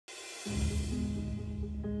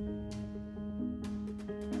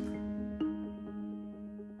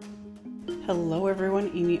Hello everyone,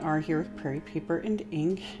 AmyR here with Prairie Paper and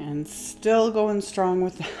Ink, and still going strong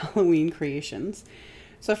with the Halloween creations.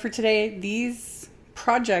 So for today, these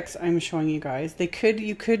projects I'm showing you guys,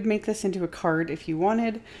 you could make this into a card if you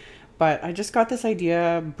wanted, but I just got this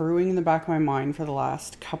idea brewing in the back of my mind for the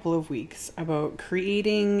last couple of weeks about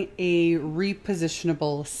creating a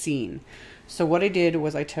repositionable scene. So what I did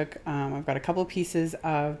was I took, I've got a couple of pieces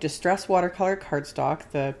of distress watercolor cardstock,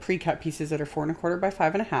 the pre-cut pieces that are 4 1/4 by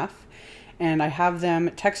 5 1/2. And I have them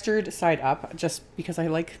textured side up just because I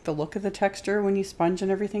like the look of the texture when you sponge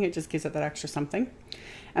and everything. It just gives it that extra something.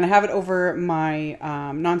 And I have it over my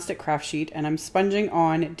nonstick craft sheet, and I'm sponging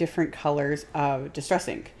on different colors of distress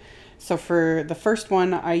ink. So for the first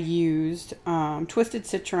one, I used Twisted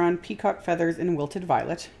Citron, Peacock Feathers, and Wilted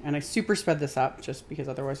Violet. And I super sped this up just because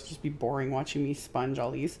otherwise it'd just be boring watching me sponge all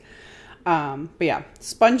these. But yeah,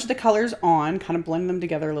 sponge the colors on, kind of blend them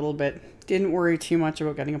together a little bit. Didn't worry too much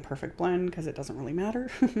about getting a perfect blend because it doesn't really matter.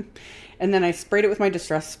 And then I sprayed it with my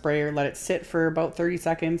distress sprayer, let it sit for about 30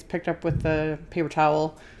 seconds, picked up with the paper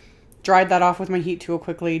towel, dried that off with my heat tool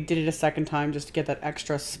quickly, did it a second time just to get that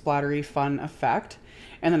extra splattery fun effect.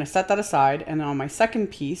 And then I set that aside, and then on my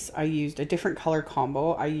second piece, I used a different color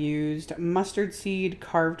combo. I used mustard seed,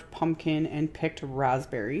 carved pumpkin, and picked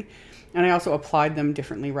raspberry. And I also applied them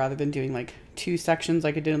differently rather than doing like 2 sections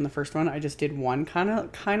like I did in the first one. I just did one kind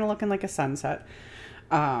of looking like a sunset.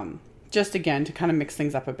 Just again, to kind of mix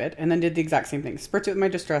things up a bit. And then did the exact same thing. Spritzed it with my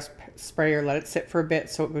distress sprayer, let it sit for a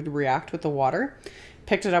bit so it would react with the water.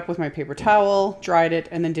 Picked it up with my paper towel, dried it,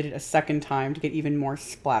 and then did it a second time to get even more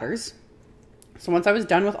splatters. So once I was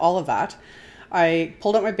done with all of that, I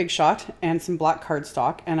pulled out my Big Shot and some black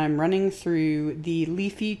cardstock, and I'm running through the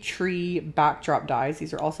Leafy Tree backdrop dies.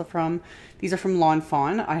 These are from Lawn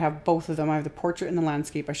Fawn. I have both of them. I have the portrait and the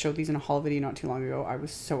landscape. I showed these in a haul video not too long ago. I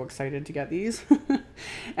was so excited to get these.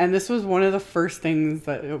 And this was one of the first things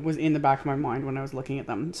that was in the back of my mind when I was looking at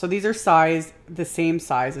them. So these are the same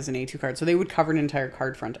size as an A2 card. So they would cover an entire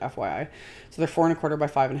card front, FYI. So they're 4 1/4 by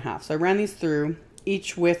 5 1/2. So I ran these through,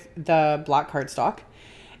 each with the black cardstock.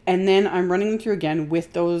 And then I'm running them through again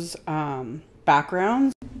with those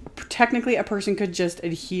backgrounds. Technically, a person could just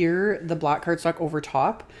adhere the black cardstock over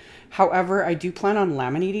top. However, I do plan on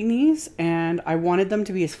laminating these, and I wanted them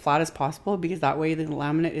to be as flat as possible because that way the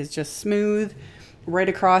laminate is just smooth right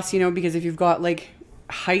across, because if you've got like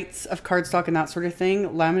heights of cardstock and that sort of thing,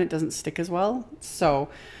 laminate doesn't stick as well. So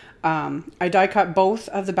I die cut both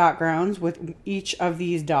of the backgrounds with each of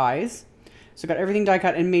these dies. So got everything die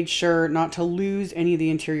cut and made sure not to lose any of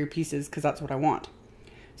the interior pieces because that's what I want.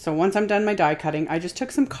 So once I'm done my die cutting, I just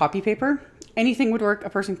took some copy paper. Anything would work. A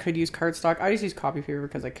person could use cardstock. I just used copy paper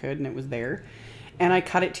because I could and it was there. And I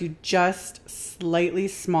cut it to just slightly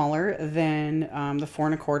smaller than the 4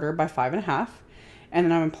 1/4 by 5 1/2. And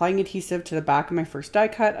then I'm applying adhesive to the back of my first die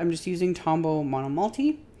cut. I'm just using Tombow Mono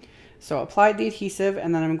Multi. So applied the adhesive,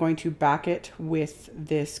 and then I'm going to back it with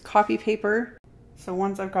this copy paper. So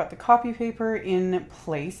once I've got the copy paper in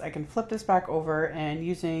place, I can flip this back over, and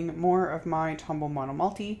using more of my Tombow Mono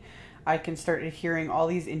Multi, I can start adhering all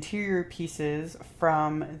these interior pieces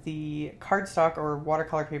from the cardstock or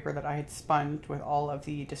watercolor paper that I had sponged with all of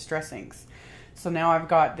the distress inks. So now I've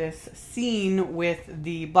got this scene with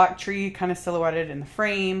the black tree kind of silhouetted in the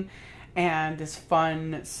frame and this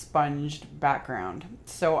fun sponged background.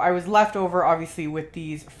 So I was left over obviously with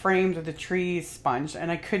these frames of the trees sponged,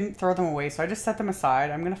 and I couldn't throw them away, so I just set them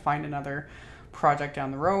aside. I'm gonna find another project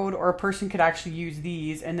down the road, or a person could actually use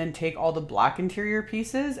these and then take all the black interior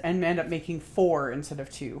pieces and end up making 4 instead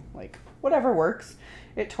of 2. Like, whatever works,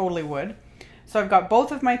 it totally would. So I've got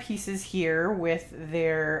both of my pieces here with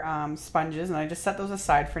their sponges, and I just set those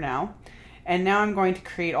aside for now. And now I'm going to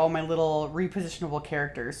create all my little repositionable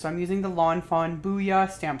characters. So I'm using the Fawn Booyah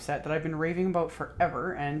stamp set that I've been raving about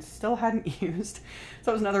forever and still hadn't used. So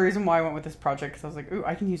that was another reason why I went with this project, because I was like, ooh,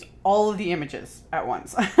 I can use all of the images at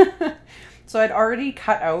once. So I'd already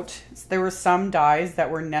cut out, there were some dies that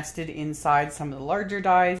were nested inside some of the larger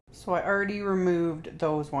dies. So I already removed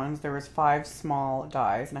those ones. There was 5 small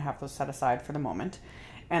dies, and I have those set aside for the moment.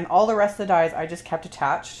 And all the rest of the dies I just kept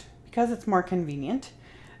attached because it's more convenient.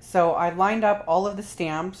 So I lined up all of the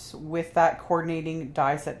stamps with that coordinating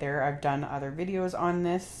die set there. I've done other videos on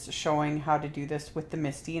this showing how to do this with the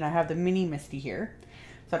Misty, and I have the mini Misty here.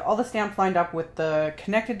 So I had all the stamps lined up with the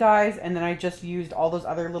connected dies, and then I just used all those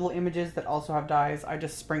other little images that also have dies. I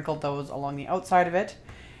just sprinkled those along the outside of it.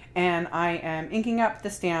 And I am inking up the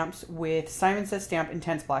stamps with Simon Says Stamp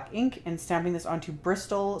Intense Black ink and stamping this onto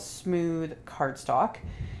Bristol Smooth cardstock.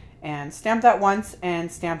 And stamped that once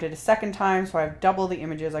and stamped it a second time, so I have double the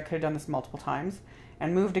images. I could have done this multiple times.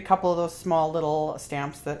 And moved a couple of those small little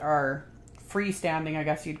stamps that are freestanding, I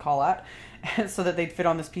guess you'd call it, so that they'd fit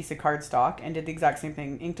on this piece of cardstock, and did the exact same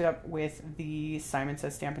thing. Inked it up with the Simon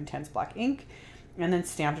Says Stamp Intense black ink, and then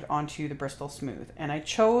stamped it onto the Bristol Smooth. And I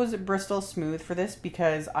chose Bristol Smooth for this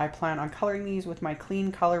because I plan on coloring these with my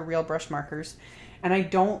Clean Color Real Brush markers, and I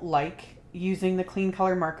don't like using the Clean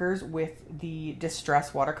Color markers with the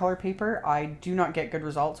Distress watercolor paper. I do not get good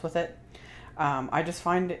results with it. I just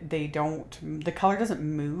find the color doesn't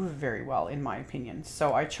move very well, in my opinion.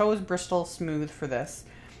 So I chose Bristol Smooth for this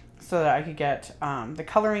so that I could get the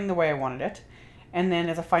coloring the way I wanted it. And then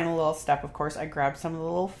as a final little step, of course, I grabbed some of the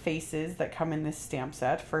little faces that come in this stamp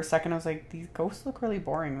set. For a second, I was like, these ghosts look really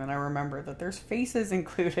boring. Then I remembered that there's faces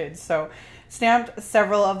included. So stamped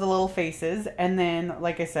several of the little faces. And then,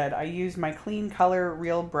 like I said, I used my Clean Color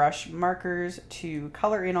Real Brush markers to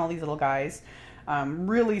color in all these little guys.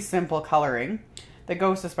 Really simple coloring. The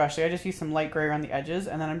ghost especially, I just used some light gray around the edges.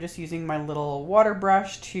 And then I'm just using my little water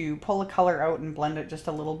brush to pull a color out and blend it just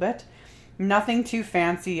a little bit. Nothing too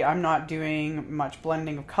fancy. I'm not doing much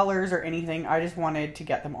blending of colors or anything. I just wanted to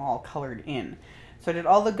get them all colored in. So I did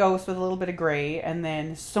all the ghosts with a little bit of gray, and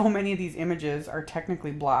then so many of these images are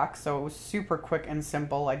technically black, so it was super quick and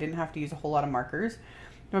simple. I didn't have to use a whole lot of markers.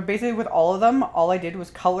 But basically with all of them, all I did was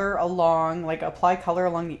color along, like apply color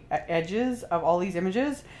along the edges of all these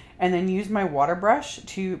images, and then use my water brush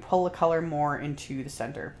to pull the color more into the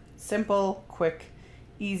center. Simple, quick,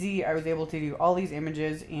 easy. I was able to do all these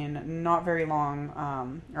images in not a very long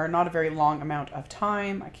amount of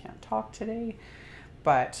time. I can't talk today,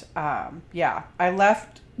 but yeah, I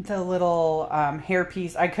left the little hair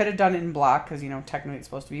piece. I could have done it in black because, you know, technically it's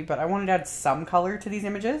supposed to be, but I wanted to add some color to these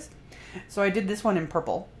images, so I did this one in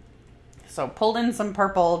purple. So pulled in some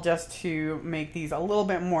purple just to make these a little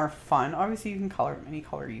bit more fun. Obviously you can color them any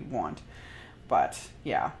color you want, but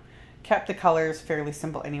yeah. Kept the colors fairly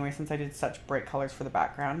simple anyway, since I did such bright colors for the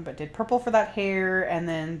background, but did purple for that hair, and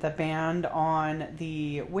then the band on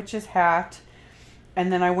the witch's hat.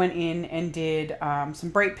 And then I went in and did some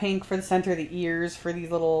bright pink for the center of the ears for these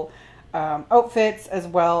little outfits, as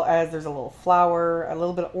well as there's a little flower, a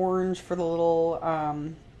little bit of orange for the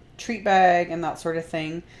little treat bag and that sort of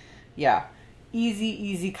thing. Yeah,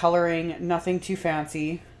 easy coloring, nothing too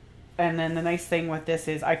fancy. And then the nice thing with this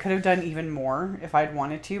is I could have done even more if I'd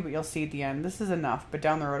wanted to, but you'll see at the end, this is enough. But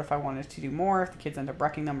down the road, if I wanted to do more, if the kids end up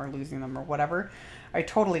wrecking them or losing them or whatever, I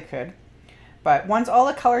totally could. But once all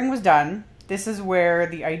the coloring was done, this is where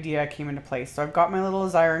the idea came into place. So I've got my little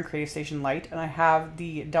Xyron Creative Station light, and I have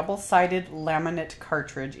the double-sided laminate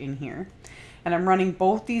cartridge in here. And I'm running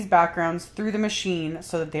both these backgrounds through the machine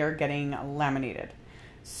so that they are getting laminated.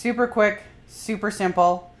 Super quick, super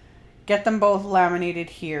simple. Get them both laminated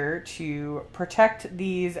here to protect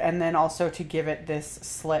these, and then also to give it this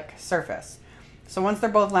slick surface. So once they're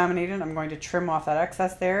both laminated, I'm going to trim off that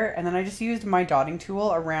excess there, and then I just used my dotting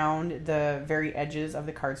tool around the very edges of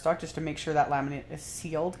the cardstock just to make sure that laminate is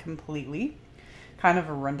sealed completely. Kind of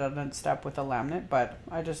a redundant step with the laminate, but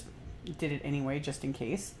I just did it anyway just in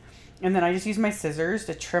case. And then I just used my scissors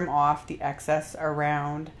to trim off the excess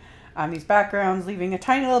around these backgrounds, leaving a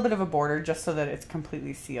tiny little bit of a border just so that it's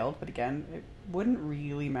completely sealed. But again, it wouldn't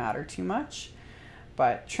really matter too much.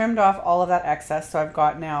 But trimmed off all of that excess, so I've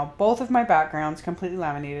got now both of my backgrounds completely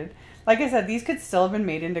laminated. Like I said, these could still have been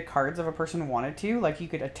made into cards if a person wanted to. Like you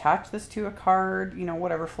could attach this to a card, you know,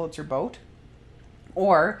 whatever floats your boat.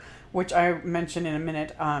 Or, which I mentioned in a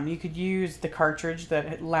minute, you could use the cartridge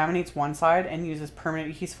that laminates one side and uses permanent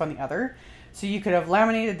adhesive on the other. So you could have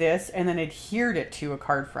laminated this and then adhered it to a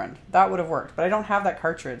card front. That would have worked, but I don't have that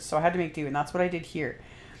cartridge, so I had to make do, and that's what I did here.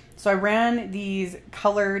 So I ran these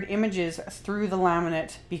colored images through the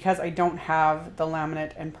laminate because I don't have the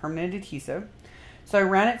laminate and permanent adhesive. So I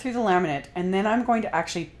ran it through the laminate, and then I'm going to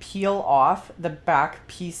actually peel off the back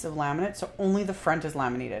piece of laminate, so only the front is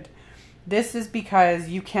laminated. This is because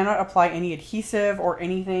you cannot apply any adhesive or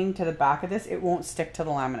anything to the back of this. It won't stick to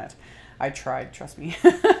the laminate. I tried, trust me.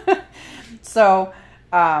 So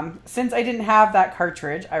since I didn't have that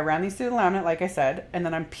cartridge, I ran these through the laminate, like I said, and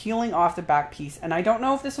then I'm peeling off the back piece. And I don't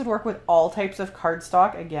know if this would work with all types of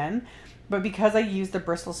cardstock again, but because I used the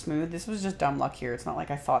Bristol Smooth, this was just dumb luck here. It's not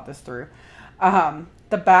like I thought this through.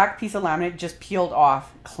 The back piece of laminate just peeled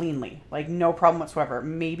off cleanly, like no problem whatsoever.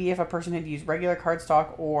 Maybe if a person had used regular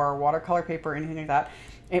cardstock or watercolor paper or anything like that,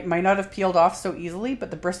 it might not have peeled off so easily,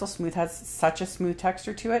 but the Bristol Smooth has such a smooth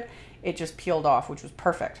texture to it, it just peeled off, which was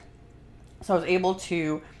perfect. So I was able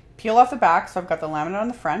to peel off the back, so I've got the laminate on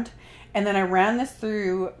the front, and then I ran this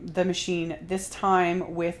through the machine, this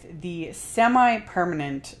time with the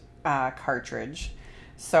semi-permanent cartridge.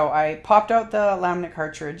 So I popped out the laminate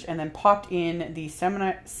cartridge and then popped in the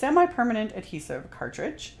semi-permanent adhesive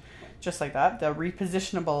cartridge just like that. The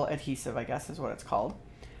repositionable adhesive, I guess is what it's called.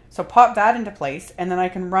 So pop that into place, and then I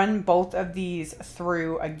can run both of these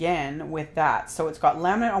through again with that. So it's got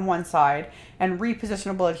laminate on one side and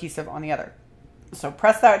repositionable adhesive on the other. So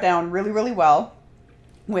press that down really, really well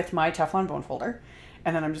with my Teflon bone folder.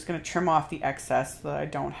 And then I'm just going to trim off the excess so that I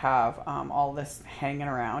don't have all this hanging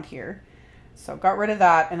around here. So got rid of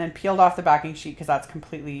that and then peeled off the backing sheet because that's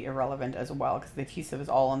completely irrelevant as well because the adhesive is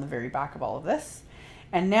all on the very back of all of this.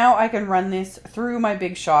 And now I can run this through my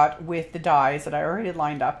Big Shot with the dies that I already had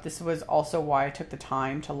lined up. This was also why I took the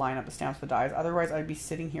time to line up the stamps with the dies. Otherwise, I'd be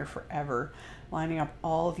sitting here forever lining up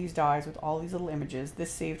all of these dies with all these little images.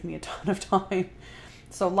 This saved me a ton of time.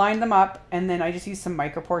 So lined them up, and then I just used some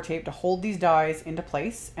micropore tape to hold these dies into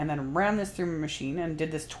place, and then ran this through my machine and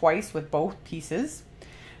did this twice with both pieces.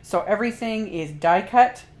 So everything is die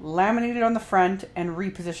cut, laminated on the front, and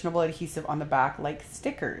repositionable adhesive on the back like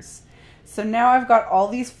stickers. So now I've got all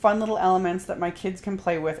these fun little elements that my kids can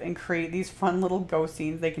play with and create these fun little ghost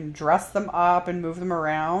scenes. They can dress them up and move them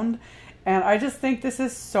around. And I just think this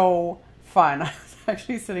is so fun. I was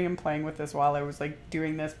actually sitting and playing with this while I was like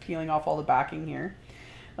doing this, peeling off all the backing here.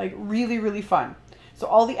 Like really, really fun. So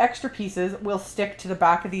all the extra pieces will stick to the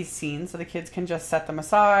back of these scenes so the kids can just set them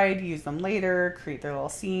aside, use them later, create their little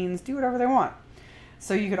scenes, do whatever they want.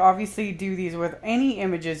 So you could obviously do these with any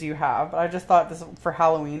images you have, but I just thought this for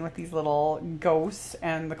Halloween with these little ghosts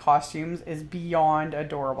and the costumes is beyond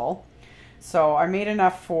adorable. So I made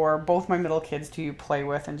enough for both my middle kids to play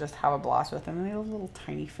with and just have a blast with them. And they have little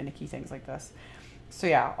tiny finicky things like this. So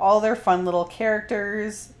yeah, all their fun little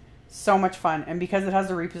characters, so much fun. And because it has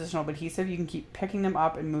the repositionable adhesive, you can keep picking them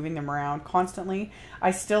up and moving them around constantly. I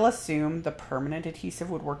still assume the permanent adhesive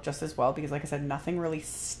would work just as well because like I said, nothing really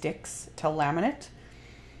sticks to laminate.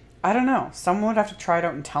 I don't know. Someone would have to try it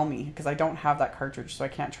out and tell me because I don't have that cartridge, so I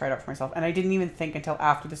can't try it out for myself. And I didn't even think until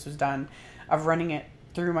after this was done of running it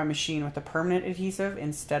through my machine with the permanent adhesive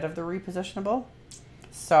instead of the repositionable.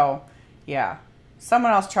 So yeah,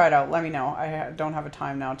 someone else try it out. Let me know. I don't have a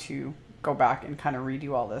time now to go back and kind of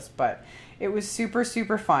redo all this, but it was super,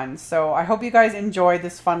 super fun. So I hope you guys enjoyed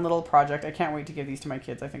this fun little project. I can't wait to give these to my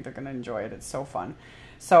kids. I think they're going to enjoy it. It's so fun.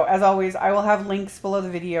 So as always, I will have links below the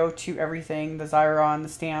video to everything, the Xyron, the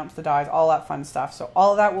stamps, the dies, all that fun stuff. So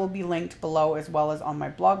all of that will be linked below as well as on my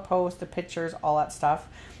blog post, the pictures, all that stuff.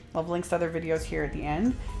 I'll have links to other videos here at the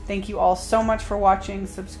end. Thank you all so much for watching,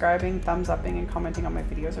 subscribing, thumbs upping, and commenting on my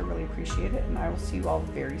videos. I really appreciate it. And I will see you all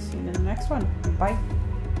very soon in the next one. Bye.